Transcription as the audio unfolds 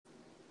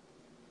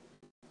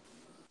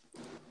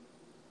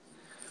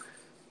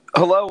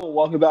Hello, and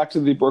welcome back to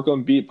the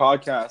Brooklyn Beat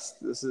podcast.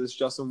 This is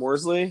Justin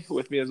Worsley.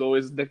 With me, as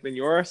always, Nick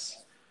Minoris.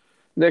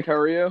 Nick, how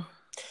are you?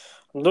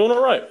 I'm doing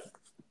all right.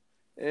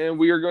 And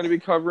we are going to be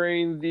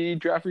covering the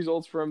draft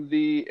results from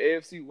the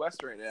AFC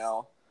West right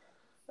now.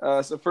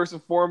 So first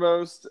and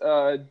foremost,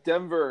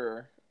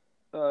 Denver,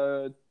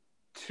 2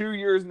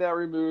 years now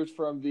removed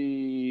from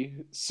the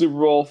Super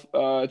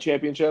Bowl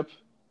championship,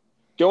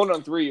 going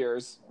on 3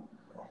 years.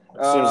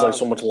 It seems like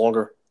so much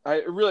longer.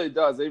 It really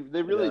does. They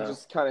really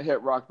just kind of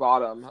hit rock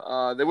bottom.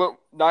 They went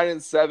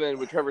 9-7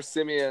 with Trevor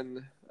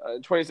Siemian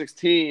in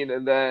 2016,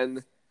 and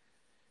then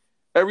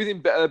everything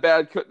bad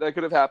that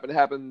could have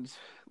happened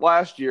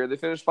last year. They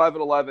finished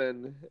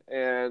 5-11,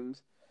 and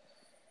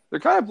they're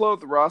kind of blowing up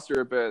the roster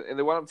a bit. And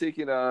they wound up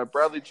taking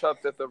Bradley Chubb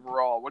 5th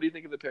overall. What do you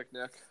think of the pick,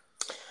 Nick?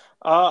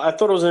 I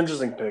thought it was an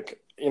interesting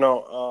pick.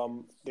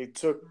 They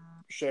took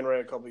Shane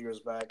Ray a couple of years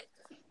back.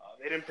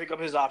 They didn't pick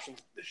up his options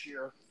this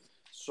year,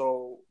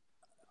 so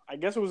I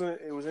guess it was an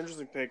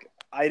interesting pick.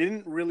 I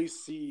didn't really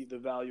see the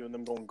value in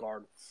them going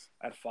guard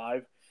at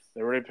 5.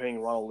 They're already paying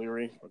Ronald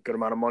Leary a good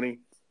amount of money.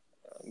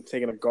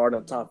 Taking a guard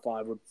in the top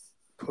 5 would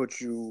put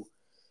you,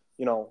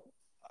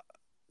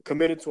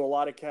 committed to a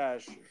lot of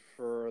cash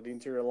for the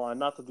interior line.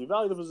 Not to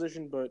devalue the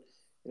position, but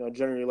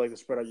generally like to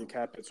spread out your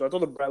cap hit. So I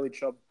thought the Bradley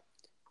Chubb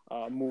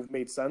move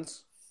made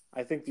sense.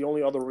 I think the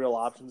only other real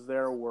options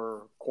there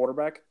were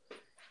quarterback.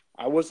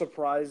 I was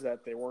surprised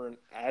that they weren't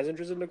as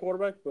interested in the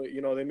quarterback, but,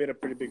 they made a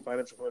pretty big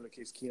financial point in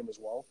Case Keenum as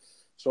well.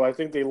 So I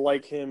think they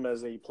like him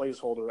as a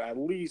placeholder at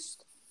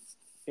least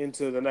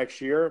into the next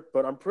year.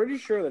 But I'm pretty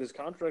sure that his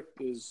contract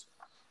is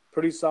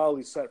pretty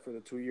solidly set for the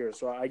 2 years.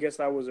 So I guess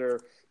that was their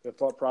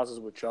thought process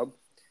with Chubb.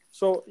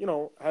 So,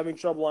 having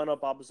Chubb line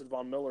up opposite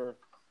Von Miller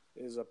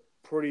is a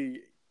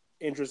pretty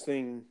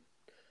interesting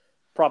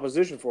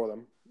proposition for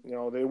them.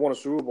 They won a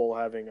Super Bowl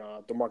having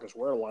DeMarcus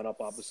Ware line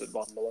up opposite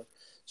Von Miller.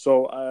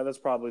 So that's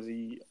probably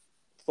the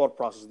thought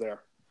process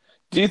there.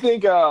 Do you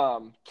think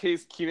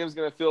Case Keenum's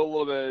going to feel a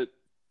little bit,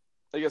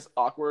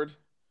 awkward,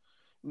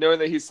 knowing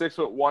that he's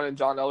 6'1" and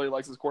John Elway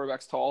likes his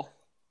quarterbacks tall?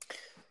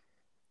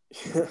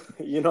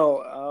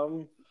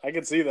 I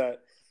could see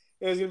that.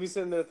 He's going to be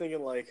sitting there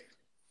thinking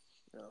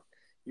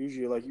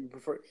usually you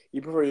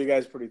prefer you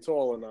guys pretty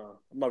tall, and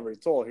I'm not very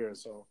tall here,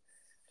 so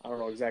I don't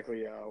know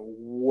exactly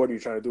what are you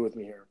trying to do with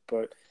me here.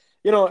 But,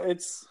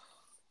 it's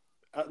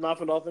not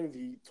for nothing.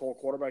 The tall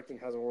quarterback thing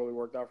hasn't really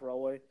worked out for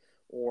Elway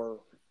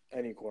or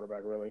any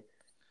quarterback, really.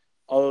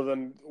 Other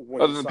than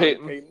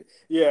Peyton.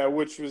 Yeah,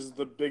 which was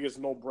the biggest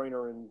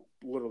no-brainer in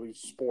literally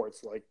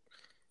sports.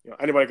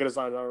 Anybody could have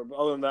signed him.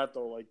 Other than that,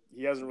 though,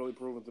 he hasn't really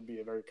proven to be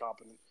a very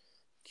competent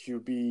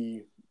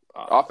QB.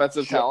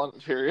 Offensive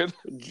talent, period.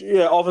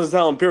 Yeah, offensive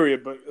talent,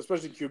 period. But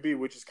especially QB,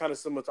 which is kind of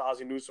similar to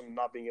Ozzie Newsome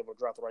not being able to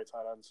draft the right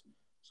tight ends.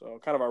 So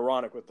kind of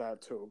ironic with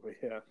that, too. But,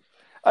 yeah.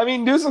 I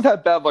mean, Newsome's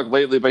had bad luck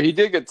lately, but he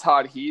did get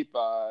Todd Heap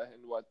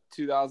in,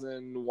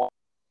 2001?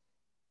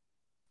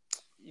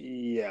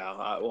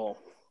 Yeah,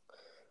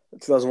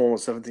 2001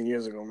 was 17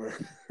 years ago, man.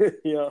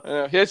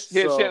 Yeah. He had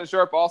Shannon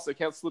Sharp also.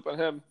 Can't sleep on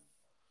him.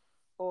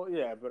 Oh,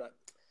 yeah, but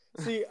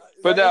see.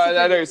 But no,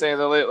 I know you're saying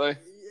that lately.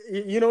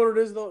 You know what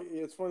it is, though?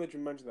 It's funny that you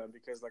mentioned that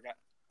because,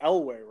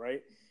 Elway,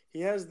 right?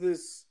 He has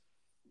this,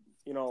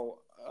 he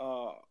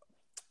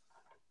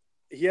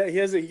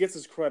gets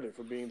his credit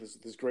for being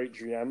this great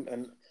GM,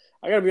 and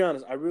I gotta be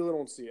honest, I really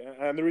don't see it.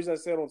 And the reason I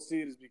say I don't see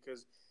it is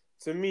because,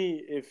 to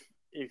me,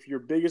 if your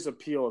biggest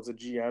appeal as a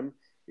GM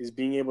is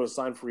being able to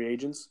sign free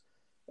agents,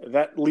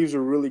 that leaves a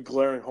really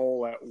glaring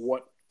hole at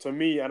what, to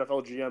me,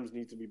 NFL GMs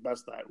need to be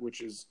best at,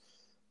 which is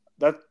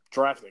that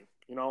drafting.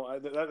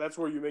 That's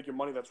where you make your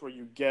money. That's where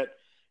you get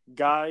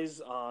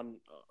guys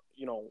on,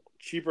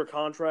 cheaper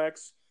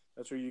contracts.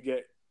 That's where you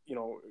get,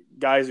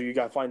 guys who you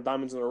got to find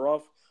diamonds in the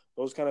rough.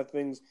 Those kind of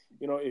things.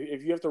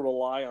 If you have to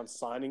rely on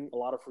signing a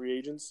lot of free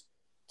agents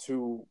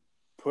to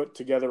put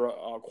together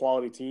a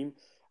quality team,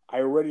 I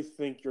already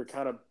think you're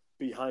kind of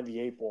behind the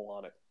 8 ball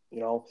on it.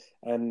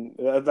 And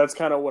that's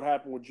kind of what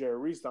happened with Jerry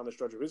Reese down the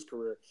stretch of his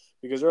career.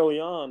 Because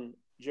early on,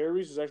 Jerry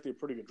Reese was actually a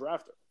pretty good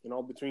drafter.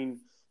 Between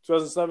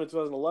 2007 and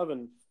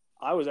 2011,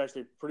 I was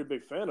actually a pretty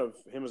big fan of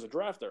him as a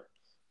drafter.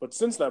 But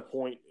since that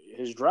point,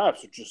 his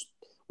drafts are just,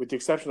 with the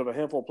exception of a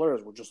handful of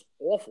players, were just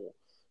awful.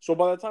 So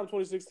by the time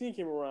 2016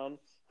 came around,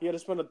 he had to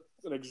spend an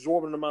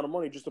exorbitant amount of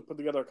money just to put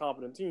together a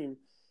competent team.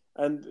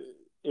 And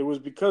it was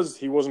because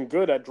he wasn't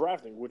good at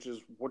drafting, which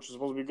is what you're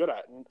supposed to be good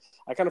at. And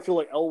I kind of feel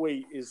like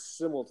Elway is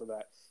similar to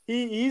that.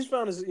 He's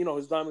found his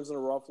diamonds in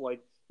the rough,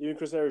 like even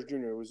Chris Harris Jr.,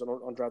 who was an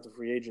undrafted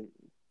free agent,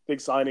 big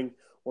signing,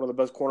 one of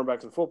the best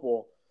cornerbacks in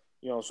football.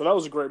 So that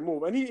was a great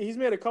move. And he's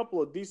made a couple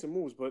of decent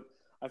moves, but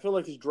I feel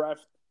like his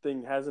draft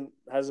thing hasn't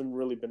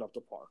really been up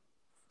to par.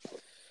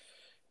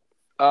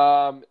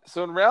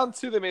 So in round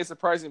 2, they made a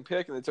surprising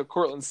pick, and they took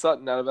Cortland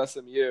Sutton out of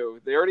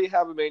SMU. They already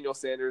have Emmanuel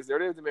Sanders. They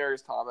already have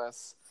Demaryius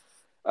Thomas.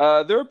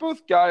 They're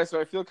both guys who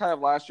I feel kind of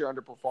last year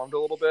underperformed a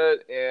little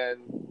bit, and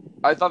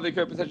I thought they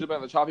could potentially be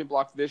on the chopping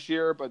block this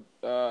year, but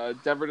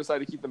Denver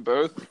decided to keep them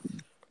both.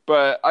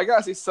 But I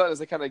gotta say Sutton is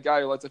the kind of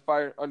guy who likes to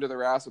fire under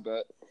their ass a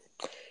bit.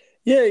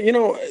 Yeah,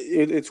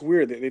 it's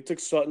weird. They took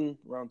Sutton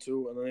round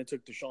 2, and then they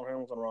took Deshaun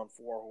Hamilton round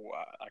 4, who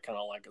I kind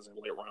of like as a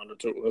late rounder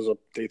too, as a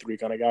day 3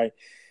 kind of guy.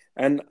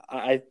 And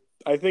I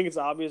think it's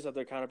obvious that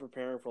they're kind of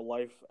preparing for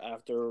life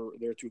after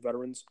their 2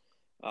 veterans.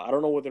 I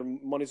don't know what their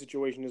money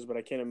situation is, but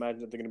I can't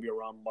imagine that they're going to be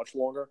around much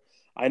longer.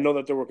 I know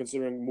that they were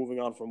considering moving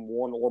on from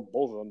one or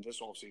both of them this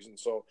offseason,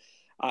 so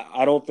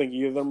I don't think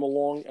either of them will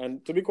long.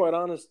 And to be quite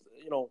honest,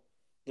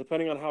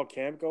 depending on how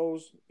camp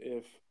goes,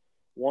 if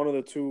one of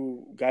the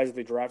 2 guys that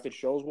they drafted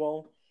shows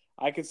well,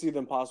 I could see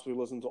them possibly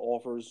listening to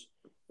offers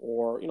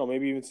or,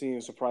 maybe even seeing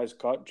a surprise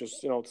cut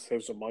just, to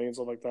save some money and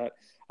stuff like that.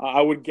 I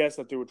would guess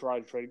that they would try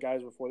to trade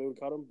guys before they would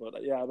cut them,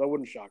 but yeah, that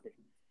wouldn't shock me.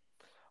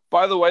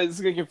 By the way, this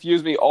is going to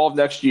confuse me all of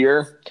next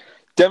year.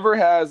 Denver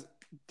has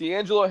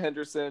D'Angelo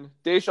Henderson,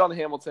 Deshaun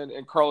Hamilton,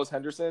 and Carlos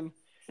Henderson.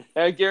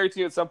 And I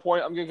guarantee at some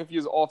point I'm going to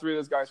confuse all 3 of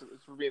those guys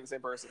for being the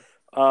same person.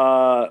 2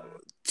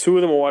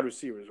 of them are wide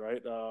receivers,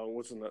 right?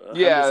 What's in the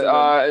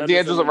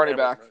D'Angelo's a running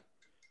back. Right?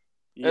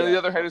 Yeah, and the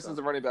other Henderson's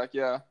a running back,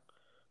 yeah.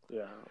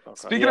 Yeah. Okay.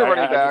 Speaking of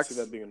running backs. I can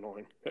see that being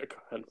annoying. Go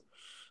ahead.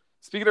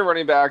 Speaking of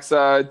running backs,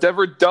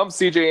 Denver dumped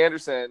C.J.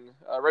 Anderson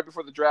right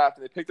before the draft,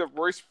 and they picked up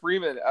Royce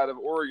Freeman out of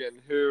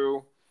Oregon,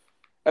 who,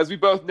 as we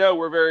both know,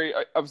 we're very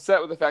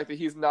upset with the fact that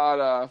he's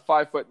not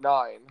 5'9".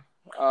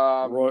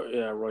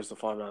 Royce the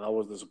 5'9". That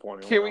was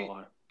disappointing.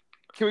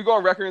 Can we go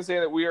on record and say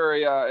that we are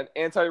an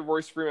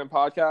anti-Royce Freeman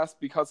podcast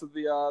because of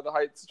the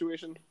height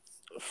situation?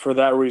 For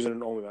that reason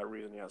and only that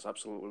reason, yes,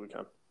 absolutely we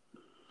can.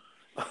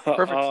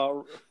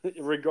 Perfect.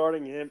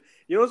 Regarding him,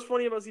 what's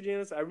funny about C.J.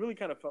 Anderson? I really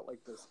kind of felt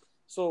like this.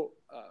 So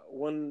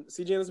when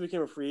C.J. Anderson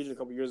became a free agent a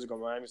couple years ago,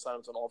 Miami signed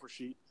him to an offer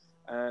sheet,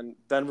 and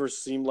Denver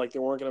seemed like they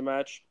weren't going to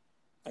match,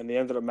 and they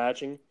ended up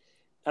matching.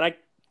 And I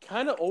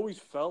kind of always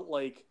felt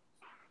like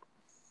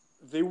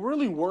they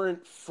really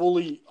weren't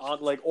fully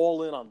on, like,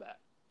 all in on that.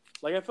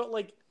 Like, I felt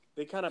like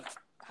they kind of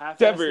half-assed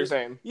Denver, you're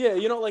saying? Yeah,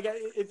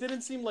 it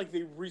didn't seem like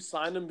they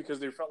re-signed him because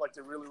they felt like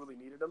they really, really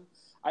needed him.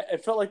 I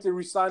felt like they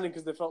re-signed him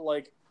because they felt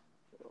like,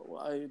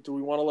 do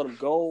we want to let him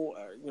go?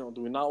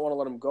 Do we not want to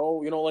let him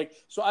go?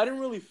 So I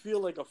didn't really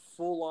feel like a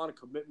full-on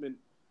commitment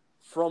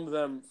from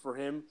them for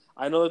him.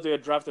 I know that they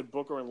had drafted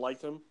Booker and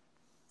liked him,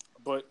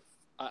 but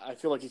I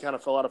feel like he kind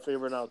of fell out of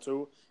favor now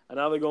too. And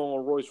now they're going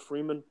with Royce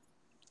Freeman.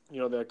 They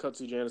had cut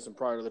C.J. Anderson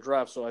prior to the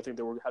draft, so I think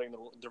they were heading in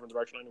a different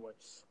direction anyway.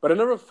 But I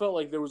never felt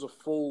like there was a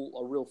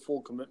real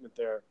full commitment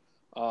there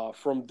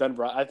from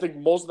Denver. I think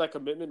most of that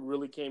commitment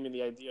really came in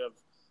the idea of,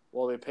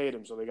 well, they paid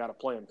him, so they got to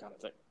play him kind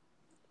of thing.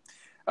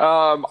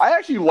 I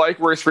actually like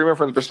Royce Freeman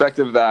from the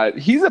perspective that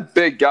he's a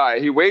big guy.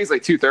 He weighs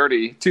like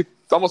 230,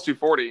 almost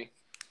 240.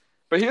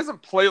 But he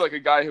doesn't play like a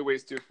guy who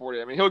weighs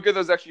 240. I mean, he'll get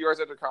those extra yards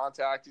after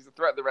contact. He's a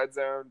threat in the red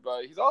zone,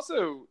 but he's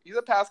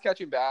a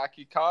pass-catching back.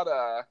 He caught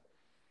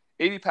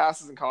 80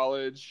 passes in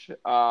college.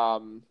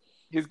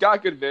 He's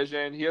got good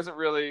vision. He doesn't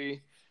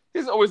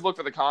always look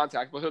for the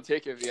contact, but he'll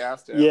take it if he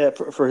has to. Yeah,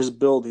 for his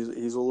build,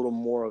 he's a little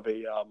more of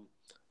a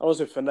I don't want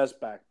to say finesse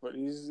back, but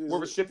he's more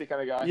of a shifty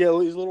kind of guy. Yeah,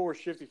 he's a little more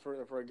shifty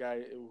for a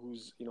guy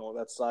who's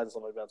that size and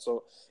stuff like that.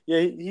 So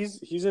yeah,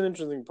 he's an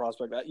interesting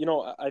prospect. I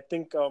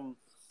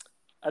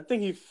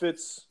think he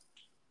fits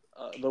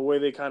the way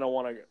they kind of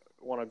want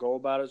to go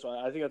about it. So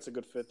I think that's a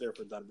good fit there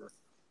for Denver.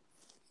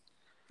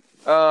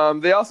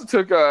 They also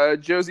took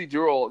Josie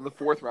Jewell in the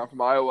 4th round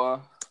from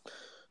Iowa.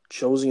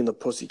 Josie and the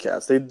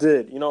Pussycats. They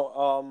did.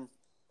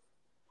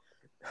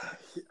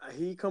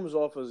 He comes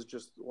off as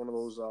just one of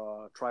those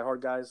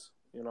try-hard guys.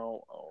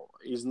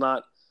 He's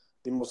not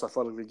the most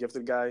athletically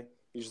gifted guy.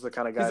 He's just the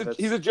kind of guy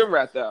he's a gym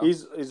rat, though.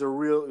 He's a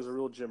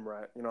real gym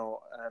rat, and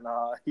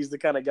he's the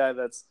kind of guy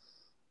that's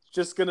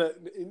just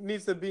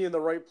needs to be in the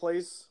right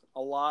place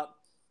a lot.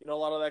 A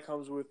lot of that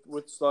comes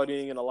with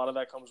studying, and a lot of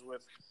that comes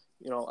with,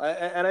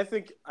 and I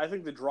think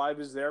the drive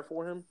is there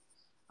for him.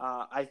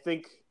 I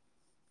think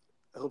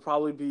he'll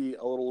probably be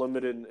a little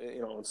limited,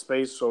 in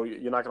space, so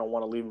you're not going to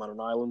want to leave him on an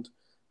island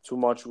too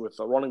much with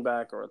a running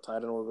back or a tight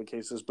end, whatever the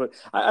case is. But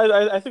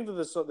I think that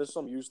there's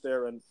some use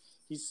there, and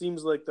he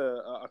seems like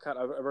a kind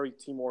of a very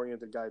team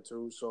oriented guy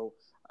too. So,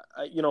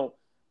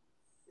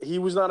 he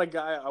was not a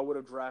guy I would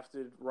have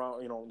drafted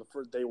around, the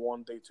first day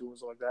 1, day 2, and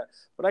stuff like that.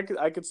 But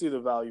I could see the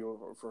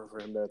value for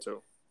him there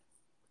too.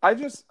 I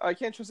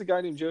can't trust a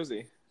guy named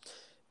Josie.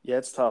 Yeah,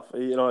 it's tough.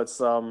 It's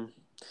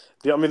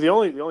the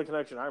only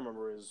connection I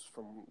remember is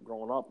from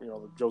growing up.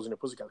 The Josie and the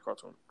Pussycat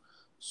cartoon.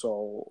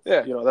 So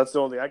yeah, that's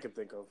the only thing I can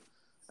think of.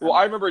 Well,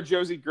 I remember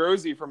Josie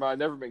Grosey from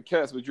Never Been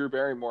Kissed with Drew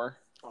Barrymore.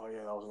 Oh yeah,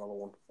 that was another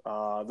one.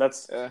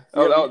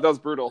 That was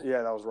brutal.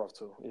 Yeah, that was rough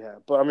too. Yeah,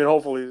 but I mean,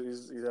 hopefully he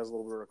has a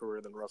little bit of a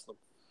career than the rest of them.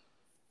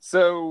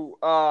 So,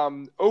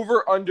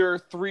 over under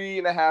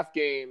 3.5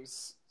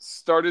 games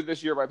started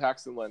this year by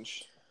Paxton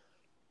Lynch.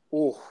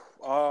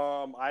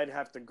 I'd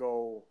have to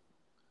go.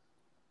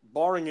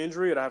 Barring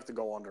injury, I'd have to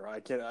go under.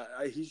 I can't.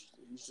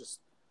 He's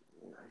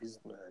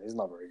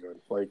not very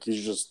good. Like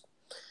he's just.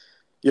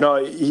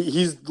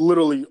 He's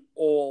literally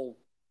all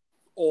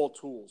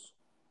tools.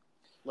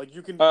 Like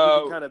you can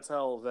kind of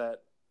tell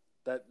that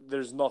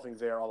there's nothing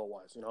there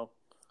otherwise.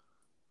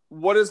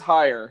 what is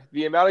higher,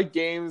 the amount of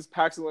games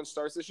Paxton Lynch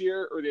starts this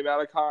year, or the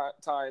amount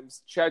of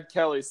times Chad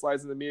Kelly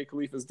slides into Mia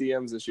Khalifa's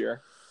DMs this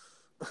year?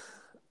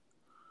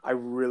 I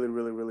really,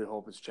 really, really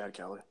hope it's Chad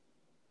Kelly.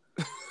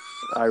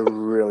 I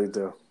really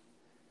do.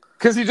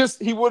 Because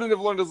he wouldn't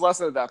have learned his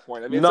lesson at that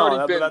point. I mean, it's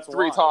already been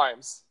three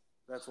times.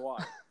 That's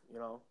why,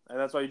 and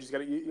that's why you just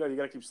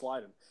gotta keep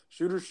sliding.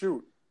 Shoot or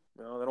shoot.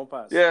 They don't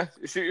pass. Yeah,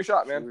 shoot your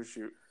shot, man. Shoot or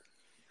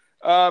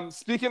shoot.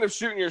 Speaking of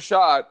shooting your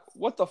shot,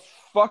 what the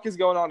fuck is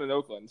going on in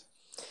Oakland?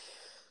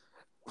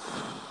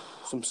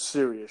 Some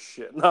serious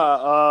shit. They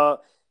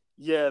started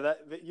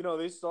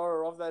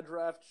off that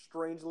draft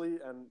strangely,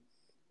 and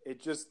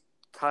it just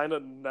kind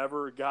of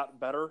never got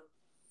better.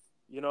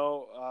 The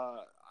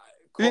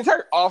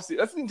entire offseason.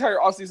 That's the entire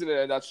offseason in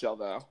a nutshell,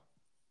 though.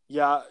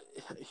 Yeah,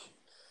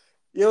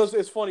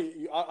 it's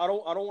funny. I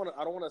don't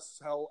want to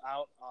sell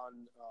out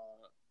on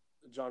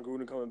John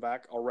Gruden coming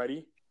back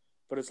already,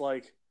 but it's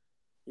like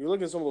you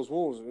look at some of those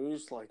moves, and you're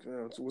just like,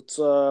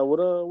 what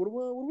are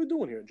we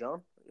doing here,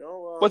 John?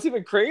 What's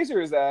even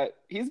crazier is that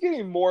he's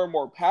getting more and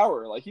more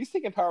power. Like, he's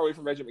taking power away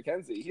from Reggie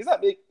McKenzie.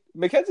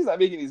 McKenzie's not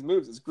making these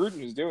moves. It's Gruden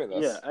who's doing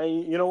this. Yeah,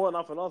 and you know what?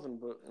 Not for nothing,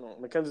 but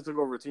McKenzie took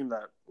over a team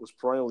that was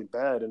perennially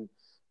bad and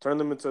turned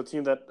them into a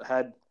team that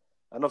had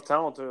enough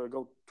talent to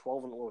go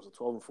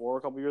 12-4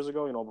 a couple years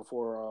ago.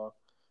 Before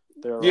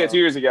their 2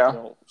 years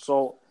ago.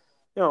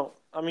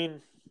 I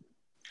mean,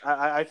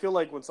 I feel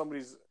like when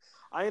somebody's,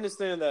 I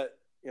understand that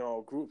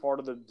part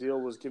of the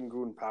deal was giving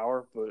Gruden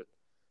power, but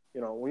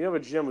when you have a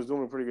GM who's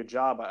doing a pretty good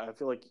job, I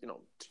feel like to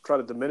try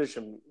to diminish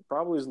him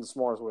probably isn't the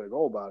smartest way to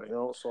go about it.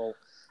 So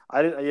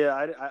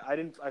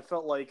I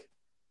felt like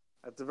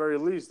at the very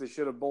least they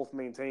should have both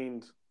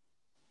maintained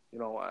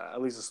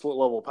at least a split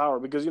level of power,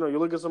 because you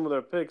look at some of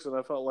their picks and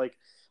I felt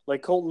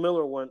like Colton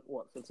Miller went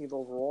 15th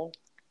overall.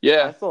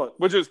 Yeah,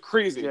 which is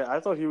crazy. Yeah, I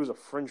thought he was a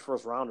fringe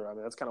first rounder. I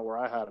mean, that's kind of where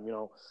I had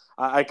him.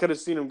 I could have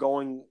seen him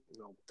going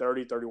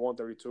 30, 31,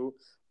 32,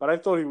 but I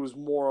thought he was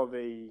more of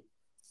a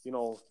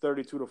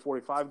 32 to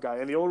 45 guy.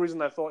 And the only reason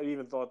I thought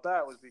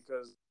that was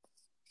because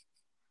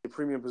a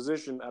premium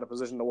position at a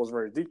position that wasn't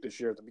very deep this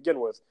year to begin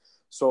with.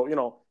 So,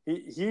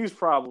 he's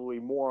probably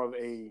more of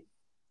a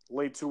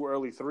late 2,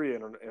 early 3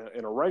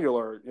 in a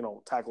regular,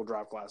 tackle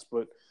draft class.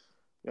 But,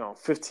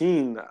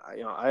 15,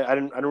 I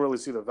didn't really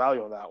see the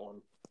value of that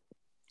one.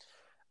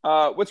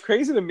 What's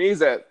crazy to me is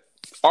that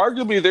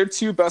arguably their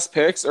 2 best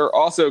picks are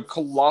also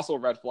colossal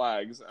red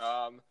flags.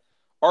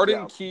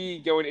 Arden Key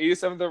going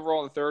 87th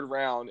overall in the 3rd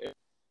round,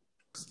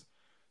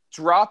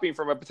 dropping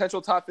from a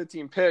potential top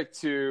 15 pick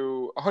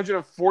to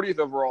 140th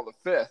overall in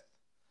the 5th.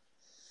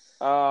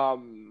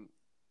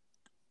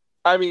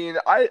 I mean,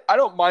 I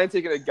don't mind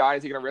taking a guy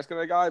and taking a risk on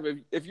a guy, but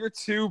if your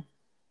 2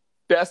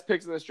 best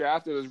picks in this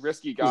draft are those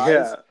risky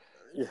guys,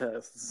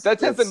 that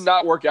tends to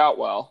not work out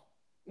well.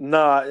 No,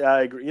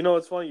 I agree.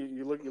 It's funny.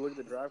 You look at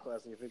the draft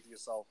class and you think to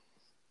yourself,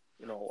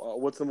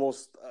 what's the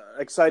most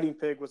exciting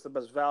pick? What's the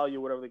best value?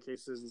 Whatever the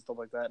case is, and stuff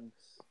like that. And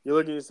you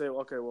look and you say,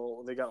 okay,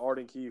 well, they got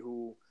Arden Key,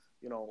 who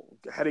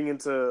heading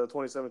into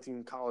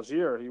 2017 college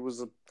year, he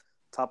was a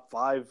top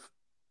 5,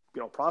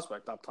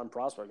 prospect, top 10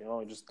 prospect.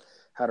 He just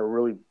had a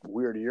really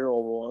weird year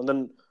overall. And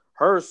then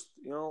Hurst,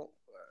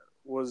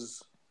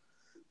 was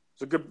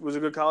a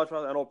good college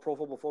prospect. I know Pro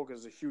Football Focus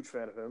is a huge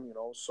fan of him.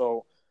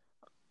 So.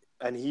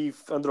 And he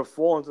ended up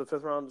falling to the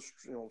 5th round,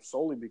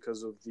 solely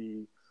because of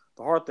the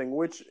heart thing,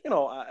 which,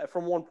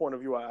 from one point of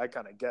view, I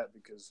kind of get,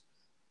 because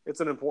it's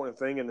an important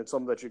thing and it's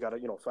something that you got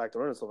to,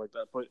 factor in and stuff like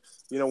that. But,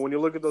 when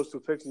you look at those 2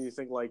 picks and you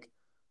think like,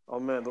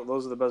 oh man,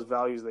 those are the best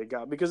values they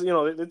got, because,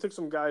 they took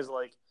some guys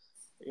like,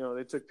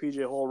 they took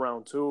PJ Hall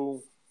round 2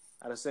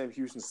 out of Sam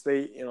Houston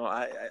State.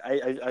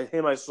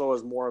 I saw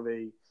as more of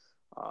a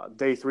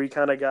day 3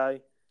 kind of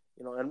guy,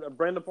 and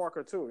Brandon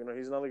Parker too.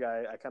 He's another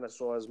guy I kind of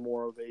saw as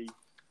more of a,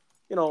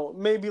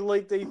 maybe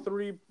late day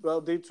 3,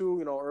 day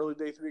 2, early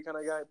day 3 kind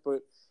of guy.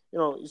 But,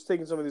 he's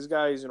taking some of these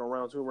guys,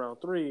 round 2,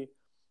 round 3.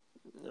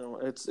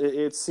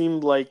 It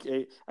seemed like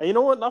and you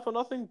know what? Not for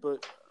nothing,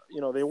 but,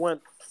 they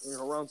went,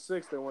 round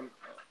 6, they went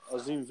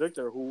Azim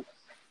Victor, who,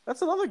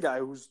 that's another guy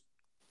who's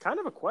kind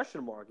of a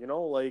question mark,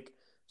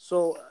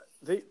 so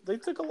they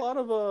took a lot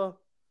of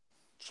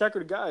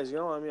checkered guys,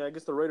 I mean, I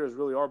guess the Raiders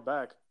really are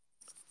back.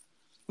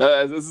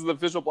 This is the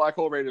official Black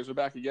Hole Raiders are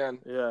back again.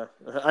 Yeah,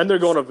 and they're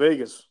going to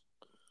Vegas.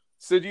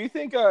 So do you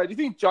think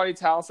Johnny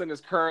Townsend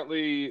is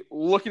currently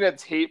looking at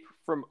tape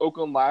from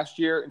Oakland last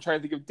year and trying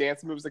to think of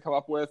dance moves to come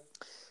up with?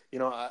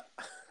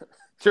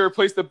 To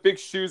replace the big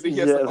shoes that he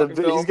has to fucking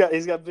fill?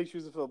 He's got big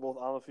shoes to fill, both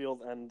on the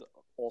field and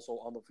also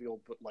on the field,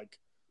 but like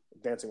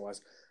dancing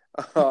wise.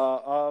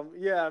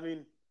 I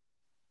mean,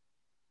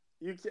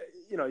 you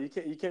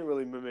can't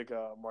really mimic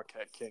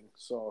Marquette King,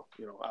 so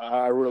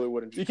I really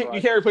wouldn't. You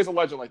can't replace a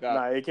legend like that.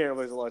 Nah, you can't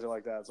replace a legend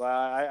like that. So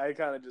I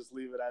kind of just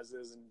leave it as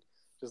is and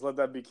just let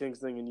that be King's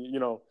thing. And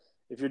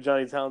if you're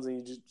Johnny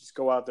Townsend, you just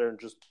go out there and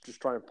just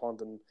try and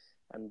punt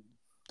and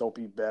don't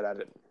be bad at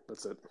it.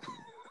 That's it.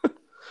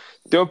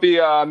 Don't be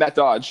Matt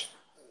Dodge.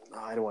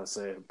 I don't want to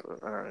say it,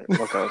 but all right.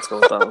 Okay, let's go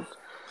with that one.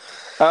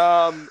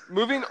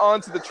 Moving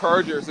on to the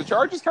Chargers. The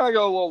Chargers kind of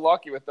got a little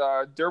lucky with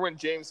Derwin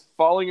James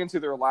falling into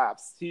their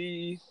laps.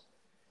 He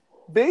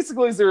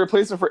basically is the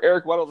replacement for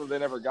Eric Weddle that they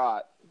never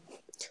got.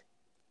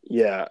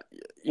 Yeah.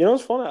 You know,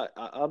 it's funny.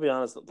 I'll be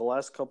honest. The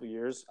last couple of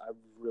years, I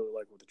really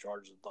like what the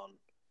Chargers have done.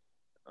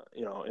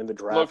 In the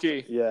draft. Low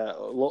key. Yeah,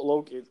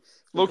 low key.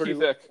 Low key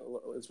thick.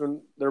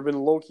 There have been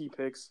low key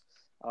picks.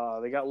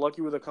 They got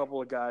lucky with a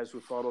couple of guys who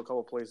fell to a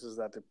couple of places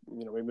that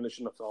maybe they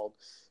shouldn't have fell.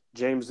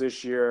 James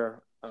this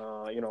year,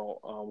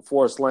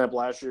 Forrest Lamp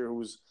last year, who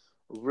was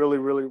really,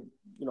 really,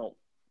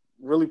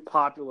 really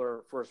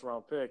popular first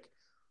round pick,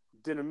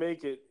 didn't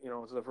make it,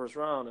 to the first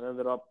round and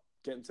ended up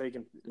getting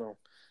taken,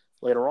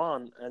 later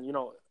on. And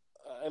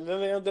and then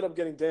they ended up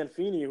getting Dan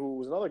Feeney, who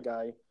was another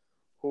guy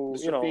who,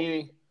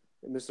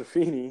 Mr.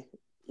 Feeney,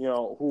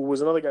 who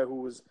was another guy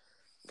who was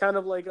kind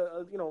of like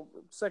a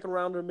second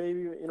rounder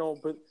maybe,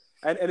 but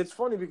and it's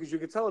funny because you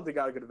could tell that they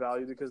got a good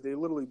value because they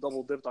literally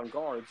double dipped on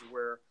guards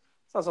where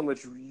it's not something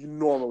that you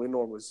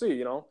normally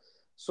see,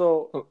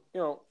 So,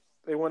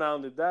 they went out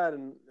and did that,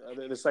 and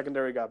the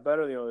secondary got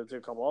better. They took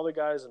a couple other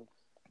guys, and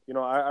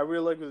I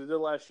really like what they did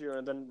last year,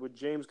 and then with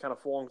James kind of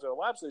falling to their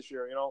laps this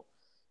year,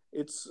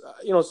 it's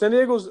San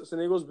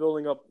Diego's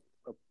building up.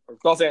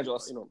 Los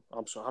Angeles.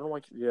 I'm sorry, I don't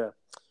like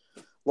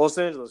Los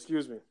Angeles.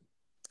 Excuse me.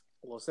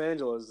 Los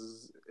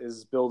Angeles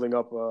is building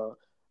up.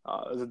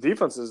 The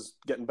defense is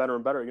getting better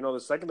and better. The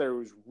secondary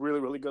was really,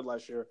 really good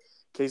last year.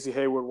 Casey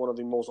Hayward, one of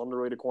the most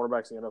underrated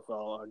cornerbacks in the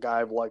NFL, a guy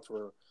I've liked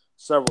for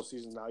several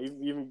seasons now,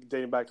 even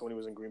dating back to when he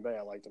was in Green Bay.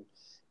 I liked him,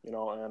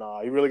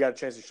 and he really got a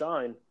chance to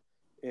shine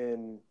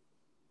in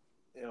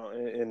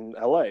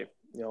LA.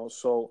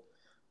 So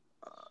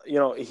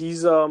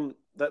he's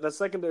that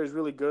secondary is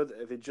really good.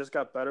 They just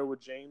got better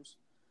with James,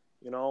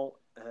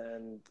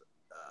 and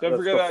don't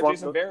forget about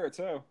Jason Verrett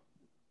too.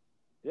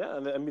 Yeah,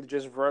 and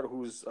Jason Verrett,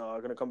 who's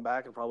going to come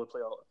back and probably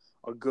play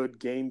a good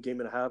game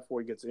and a half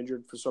before he gets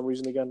injured for some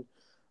reason again.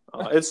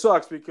 It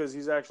sucks because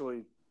he's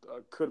actually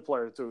a good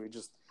player too.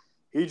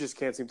 He just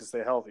can't seem to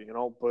stay healthy,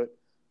 But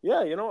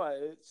yeah,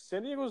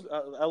 San Diego's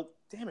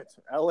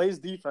LA's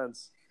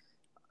defense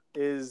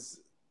is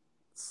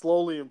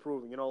slowly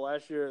improving.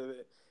 Last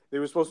year they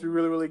were supposed to be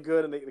really, really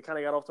good, and they kind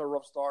of got off to a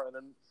rough start, and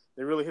then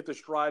they really hit the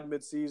stride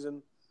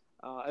mid-season.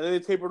 And then they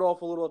tapered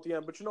off a little at the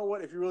end. But you know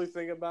what? If you really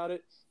think about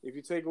it, if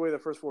you take away the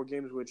first 4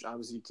 games, which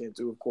obviously you can't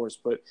do, of course,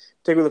 but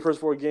take away the first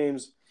 4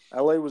 games,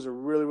 LA was a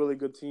really, really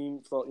good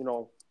team.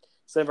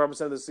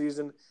 75% of the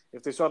season.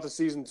 If they start the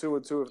season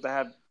 2-2, if they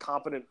had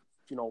competent,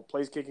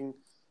 place kicking,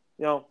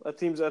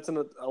 that's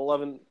an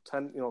 11,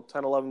 10,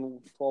 10, 11,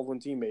 12 win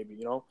team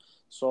maybe,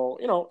 So,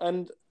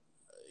 and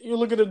you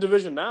look at the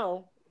division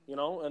now,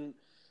 and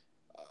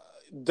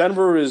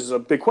Denver is a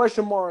big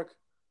question mark.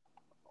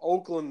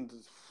 Oakland,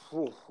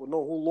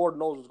 Lord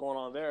knows what's going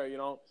on there,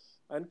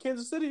 And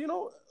Kansas City,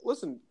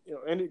 listen,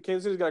 and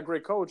Kansas City's got a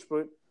great coach,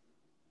 but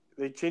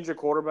they changed their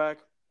quarterback.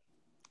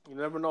 You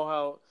never know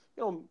how,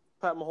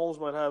 Pat Mahomes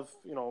might have,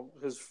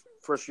 his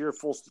first year,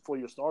 full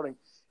year starting.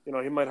 He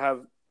might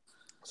have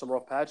some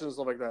rough patches and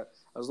stuff like that.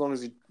 As long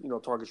as he,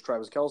 targets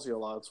Travis Kelce a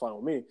lot, it's fine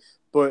with me.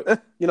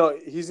 But,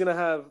 he's going to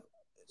have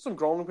some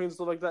growing pains and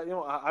stuff like that.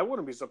 I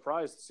wouldn't be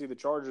surprised to see the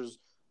Chargers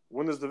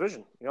win this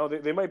division.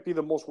 They might be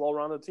the most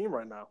well-rounded team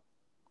right now.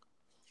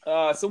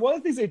 So one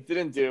of the things they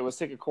didn't do was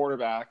take a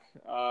quarterback.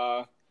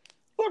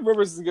 Philip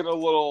Rivers is getting a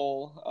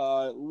little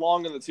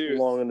long in the tooth.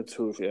 Long in the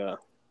tooth, yeah.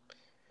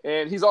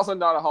 And he's also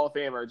not a Hall of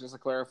Famer, just to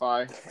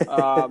clarify.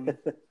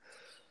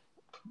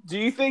 Do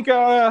you think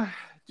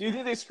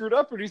they screwed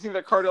up, or do you think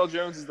that Cardale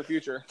Jones is the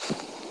future?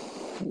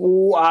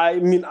 Well, I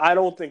mean, I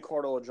don't think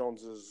Cardale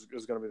Jones is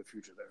going to be the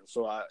future there.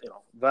 So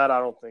that I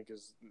don't think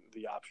is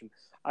the option.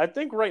 I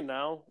think right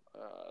now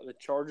the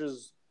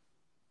Chargers'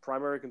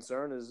 primary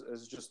concern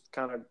is just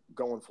kind of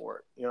going for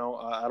it.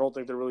 I don't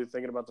think they're really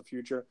thinking about the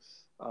future.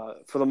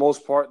 For the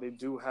most part, they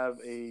do have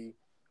a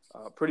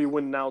pretty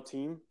win-now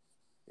team.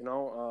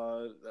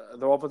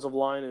 Their offensive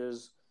line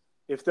is,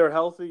 if they're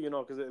healthy,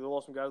 because they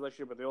lost some guys last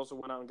year, but they also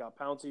went out and got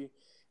Pouncey.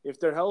 If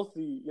they're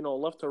healthy,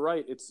 left to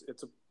right, it's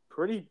a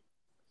pretty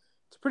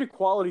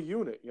quality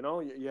unit.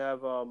 You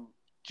have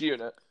G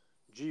unit.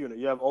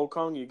 You have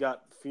Okung, you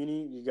got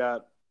Feeney, you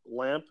got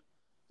Lamp.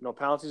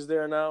 Pouncey's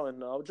there now,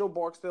 and Joe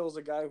Barksdale is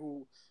a guy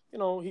who,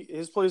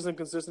 his play is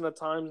inconsistent at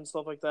times and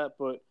stuff like that,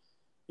 but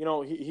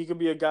he could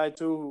be a guy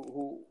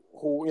too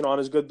who on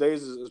his good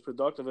days is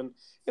productive. And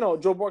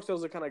Joe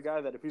Barksdale's the kind of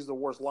guy that if he's the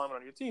worst lineman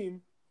on your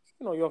team,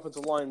 your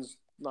offensive line's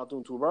not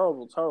doing too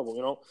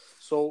terrible.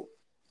 So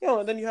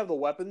and then you have the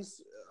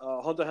weapons.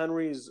 Hunter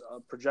Henry is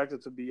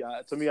projected to be.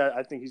 To me,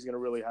 I think he's going to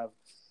really have.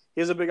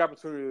 He has a big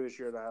opportunity this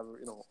year to have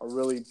a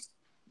really,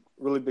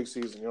 really big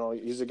season.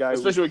 He's a guy,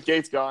 especially with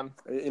Gates gone.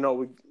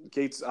 With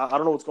Gates, I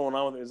don't know what's going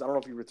on with him. I don't know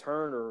if he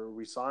returned or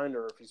resigned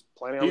or if he's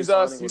planning on. He's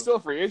still a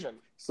free agent.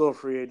 Still a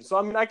free agent. So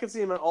I mean, I could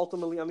see him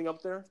ultimately ending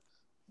up there,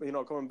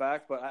 coming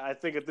back. But I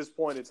think at this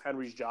point, it's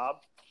Henry's job.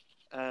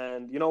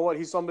 And you know what?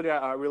 He's somebody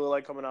I really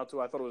like coming out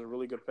to. I thought it was a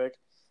really good pick,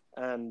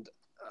 and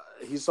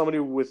he's somebody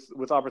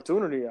with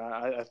opportunity.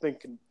 I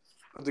think can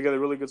put together a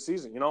really good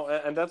season,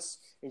 and that's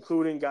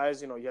including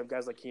guys, you have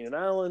guys like Keenan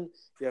Allen,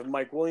 you have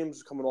Mike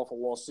Williams coming off a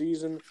lost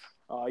season,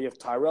 you have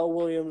Tyrell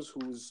Williams,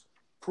 who's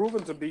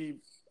proven to be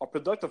a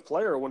productive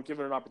player when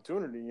given an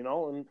opportunity,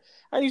 and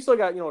you still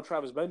got,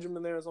 Travis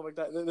Benjamin there and stuff like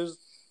that.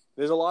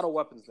 There's a lot of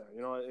weapons there,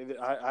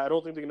 I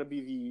don't think they're going to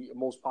be the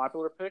most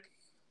popular pick,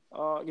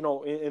 in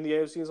the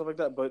AFC and stuff like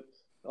that, but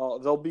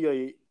they'll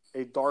be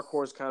a dark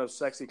horse kind of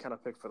sexy kind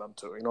of pick for them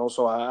too,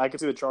 so I can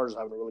see the Chargers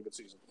having a really good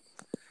season.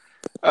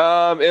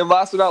 And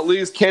last but not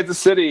least, Kansas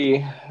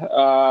City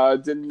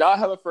did not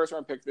have a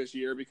first-round pick this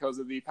year because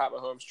of the Pat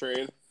Mahomes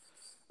trade.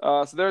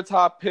 So their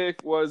top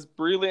pick was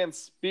Breeland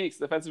Speaks,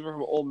 defensive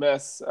from Ole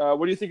Miss.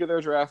 What do you think of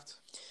their draft?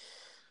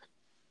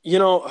 It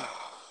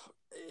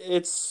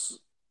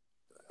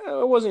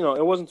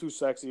wasn't too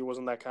sexy. It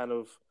wasn't that kind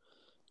of,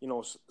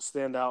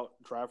 standout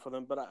draft for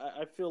them. But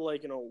I feel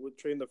like, with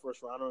trading the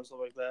first rounder and stuff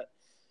like that,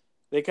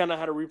 they kind of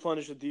had to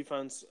replenish the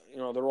defense.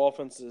 Their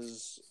offense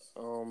is,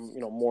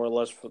 more or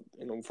less, for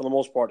the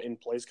most part, in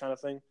place kind of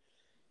thing.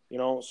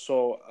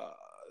 So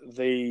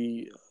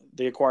they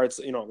acquired,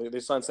 they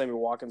signed Sammy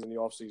Watkins in the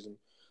offseason.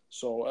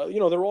 So,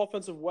 their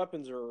offensive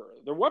weapons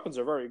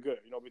are very good.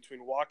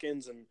 Between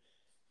Watkins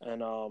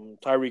and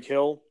Tyreek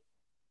Hill,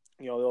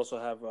 they also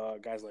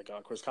have guys like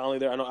Chris Conley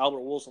there. I know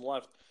Albert Wilson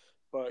left,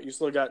 but you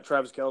still got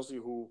Travis Kelce,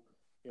 who,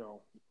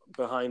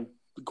 behind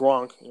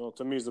Gronk,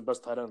 to me is the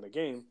best tight end in the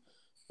game.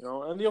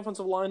 And the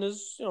offensive line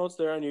is, it's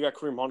there, and you got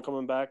Kareem Hunt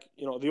coming back.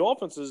 The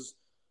offense is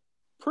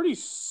pretty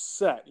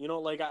set.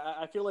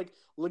 I feel like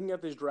looking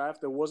at this draft,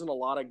 there wasn't a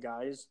lot of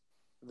guys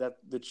that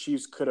the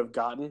Chiefs could have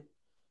gotten,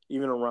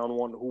 even in round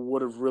one, who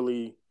would have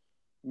really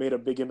made a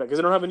big impact. Because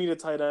they don't have a needed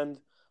tight end.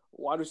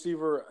 Wide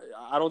receiver,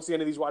 I don't see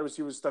any of these wide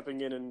receivers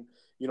stepping in and,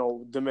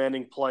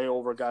 demanding play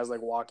over guys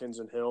like Watkins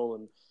and Hill.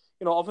 And,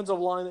 offensive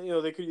line,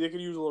 they could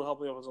use a little help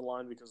in the offensive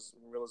line because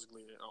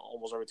realistically,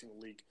 almost every team in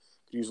the league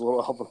could use a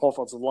little help in the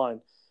offensive line.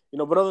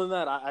 But other than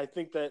that, I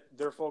think that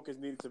their focus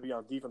needed to be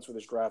on defense for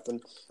this draft.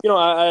 And,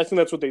 I think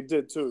that's what they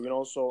did too,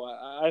 So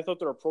I thought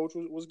their approach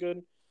was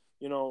good.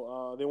 They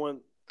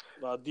went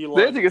D-line.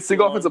 They didn't take a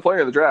single offensive player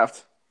in the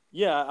draft.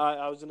 Yeah,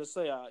 I was going to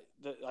say,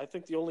 I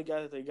think the only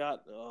guy that they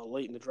got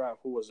late in the draft,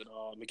 who was it?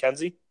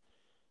 McKenzie?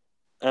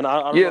 And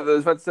I don't know. The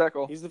defensive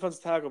tackle. He's the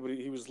defensive tackle, but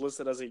he was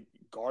listed as a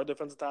guard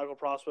defensive tackle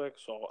prospect.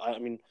 So, I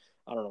don't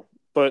know.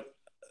 But,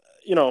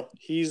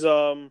 he's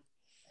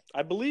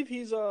I believe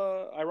he's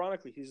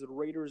ironically he's the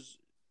Raiders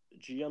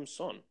GM's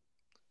son.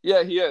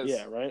 Yeah, he is.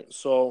 Yeah, right.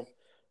 So,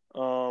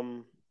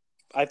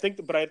 I think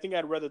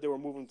I'd read that they were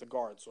moving to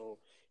guard, so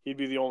he'd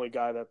be the only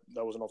guy that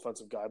was an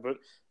offensive guy. But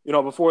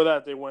before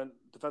that, they went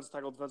defensive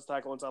tackle,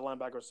 inside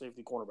linebacker,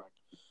 safety, cornerback.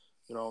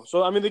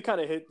 So they kind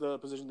of hit the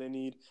position they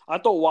need. I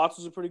thought Watts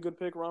was a pretty good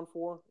pick, round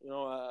 4.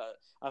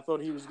 I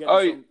thought he was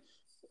getting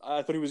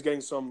I thought he was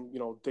getting some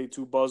day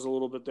 2 buzz a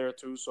little bit there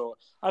too. So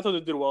I thought they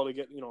did well to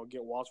get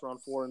Watts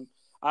round 4. And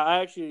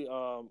I'm actually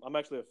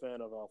a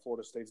fan of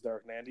Florida State's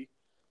Derek Nandy.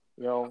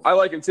 I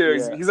like him too.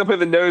 Yeah. He's gonna play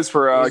the nose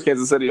for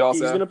Kansas City.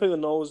 Also, he's gonna play the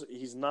nose.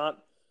 He's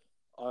not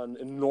an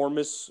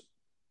enormous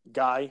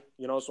guy,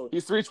 So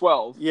he's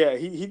 312. Yeah,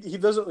 he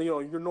doesn't.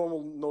 Your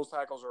normal nose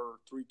tackles are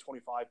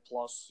 325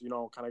 plus,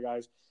 kind of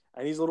guys.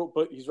 And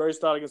but he's very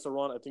stout against the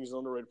run. I think he's an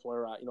underrated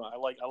player. I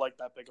like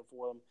that pickup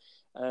for them.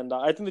 And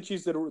I think the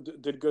Chiefs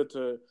did good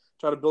to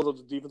try to build up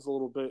the defense a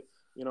little bit.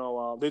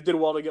 They did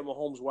well to get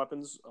Mahomes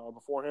weapons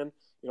beforehand.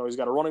 He's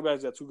got a running back,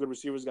 he's got 2 good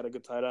receivers, he's got a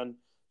good tight end.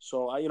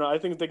 So I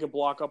think if they can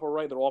block up all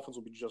right, their offense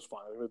will be just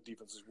fine. I think the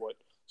defense is what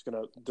is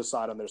going to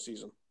decide on their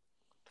season.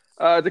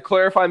 To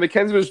clarify,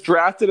 McKenzie was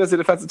drafted as a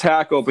defensive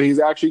tackle, but he's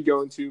actually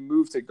going to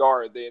move to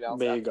guard. They announced.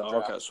 There you go.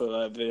 Okay,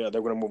 so they're going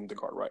to move him to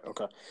guard, right?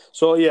 Okay.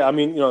 So yeah,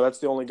 that's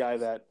the only guy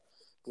that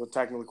would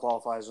technically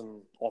qualify as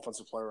an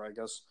offensive player, I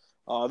guess.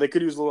 They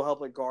could use a little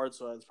help at guard,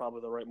 so that's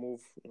probably the right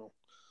move.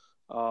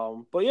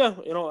 But yeah,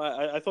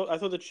 I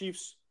thought the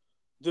Chiefs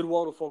did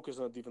well to focus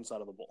on the defense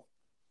side of the ball.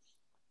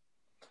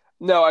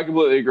 No, I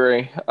completely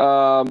agree.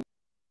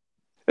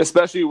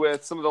 Especially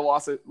with some of the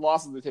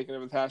losses they've taken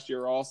over the past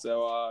year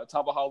also.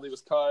 Tamba Hali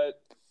was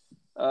cut.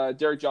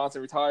 Derek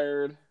Johnson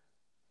retired.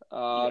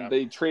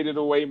 They traded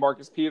away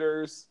Marcus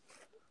Peters.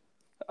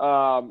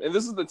 And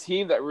this is the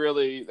team that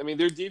really –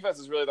 their defense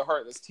is really the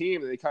heart of this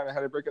team, and they kind of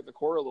had to break up the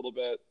core a little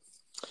bit.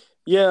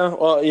 Yeah,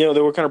 well,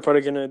 they were kind of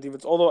predicated on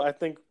defense. Although I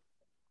think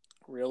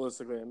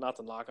realistically, and not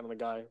to knock on the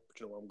guy, but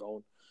you know where I'm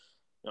going.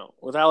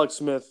 With Alex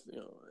Smith,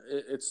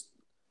 it's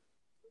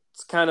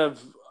kind of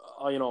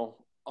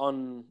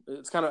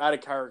it's kind of out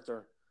of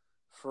character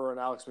for an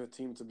Alex Smith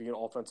team to be an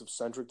offensive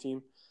centric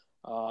team.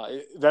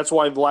 That's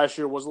why last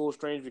year was a little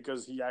strange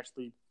because he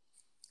actually,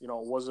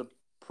 was a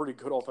pretty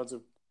good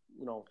offensive.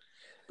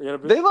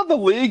 They led the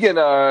league in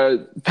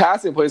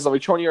passing plays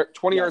like 20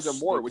 yards or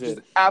more, which is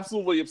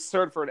absolutely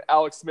absurd for an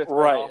Alex Smith.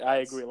 Right, offense. I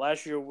agree.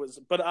 Last year was,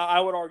 but I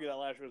would argue that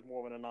last year was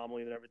more of an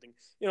anomaly than everything.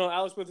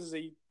 Alex Smith is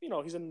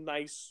he's a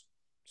nice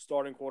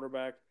starting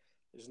quarterback.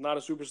 He's not a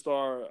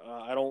superstar.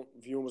 I don't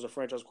view him as a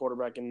franchise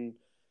quarterback in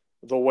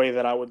the way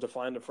that I would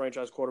define the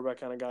franchise quarterback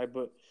kind of guy.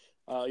 But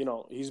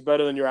He's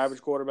better than your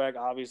average quarterback,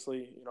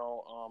 obviously.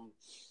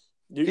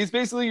 He's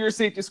basically your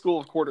safety school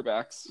of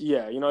quarterbacks.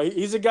 Yeah,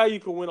 he's a guy you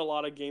can win a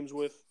lot of games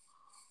with,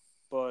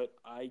 but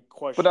I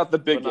question. But not the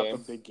big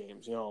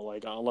games.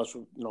 Unless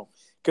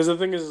because the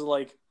thing is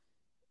like,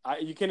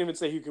 you can't even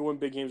say he can win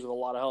big games with a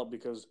lot of help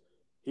because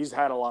he's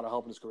had a lot of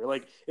help in his career.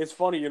 Like it's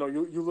funny,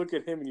 you look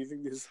at him and you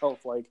think to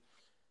yourself like,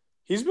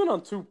 he's been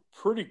on two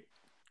pretty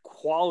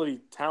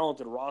quality,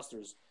 talented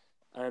rosters,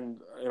 and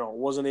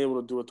wasn't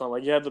able to do a ton.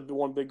 Like he had the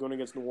one big win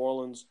against New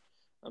Orleans.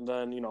 And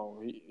then,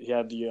 he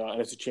had the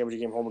NFC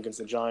Championship game home against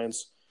the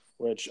Giants,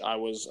 which I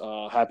was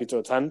happy to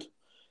attend.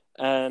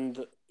 And,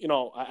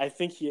 I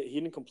think he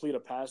didn't complete a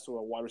pass to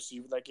a wide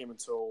receiver that game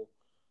until,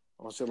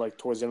 I want to say, like,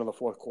 towards the end of the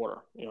fourth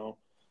quarter,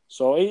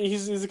 So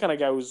he's the kind of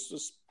guy who's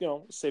just,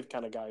 safe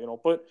kind of guy,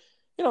 But,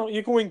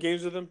 you can win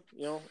games with him,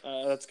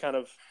 that's kind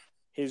of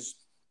his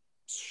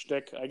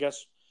shtick, I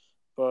guess.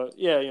 But,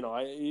 yeah,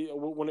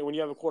 when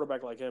you have a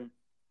quarterback like him,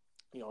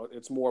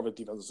 it's more of a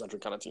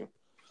defensive-centric kind of team.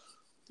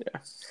 Yeah.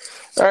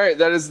 All right.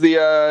 That is the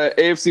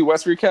AFC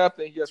West recap.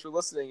 Thank you guys for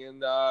listening.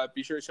 And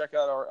be sure to check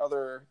out our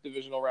other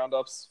divisional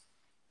roundups.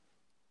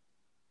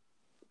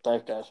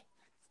 Thanks, guys.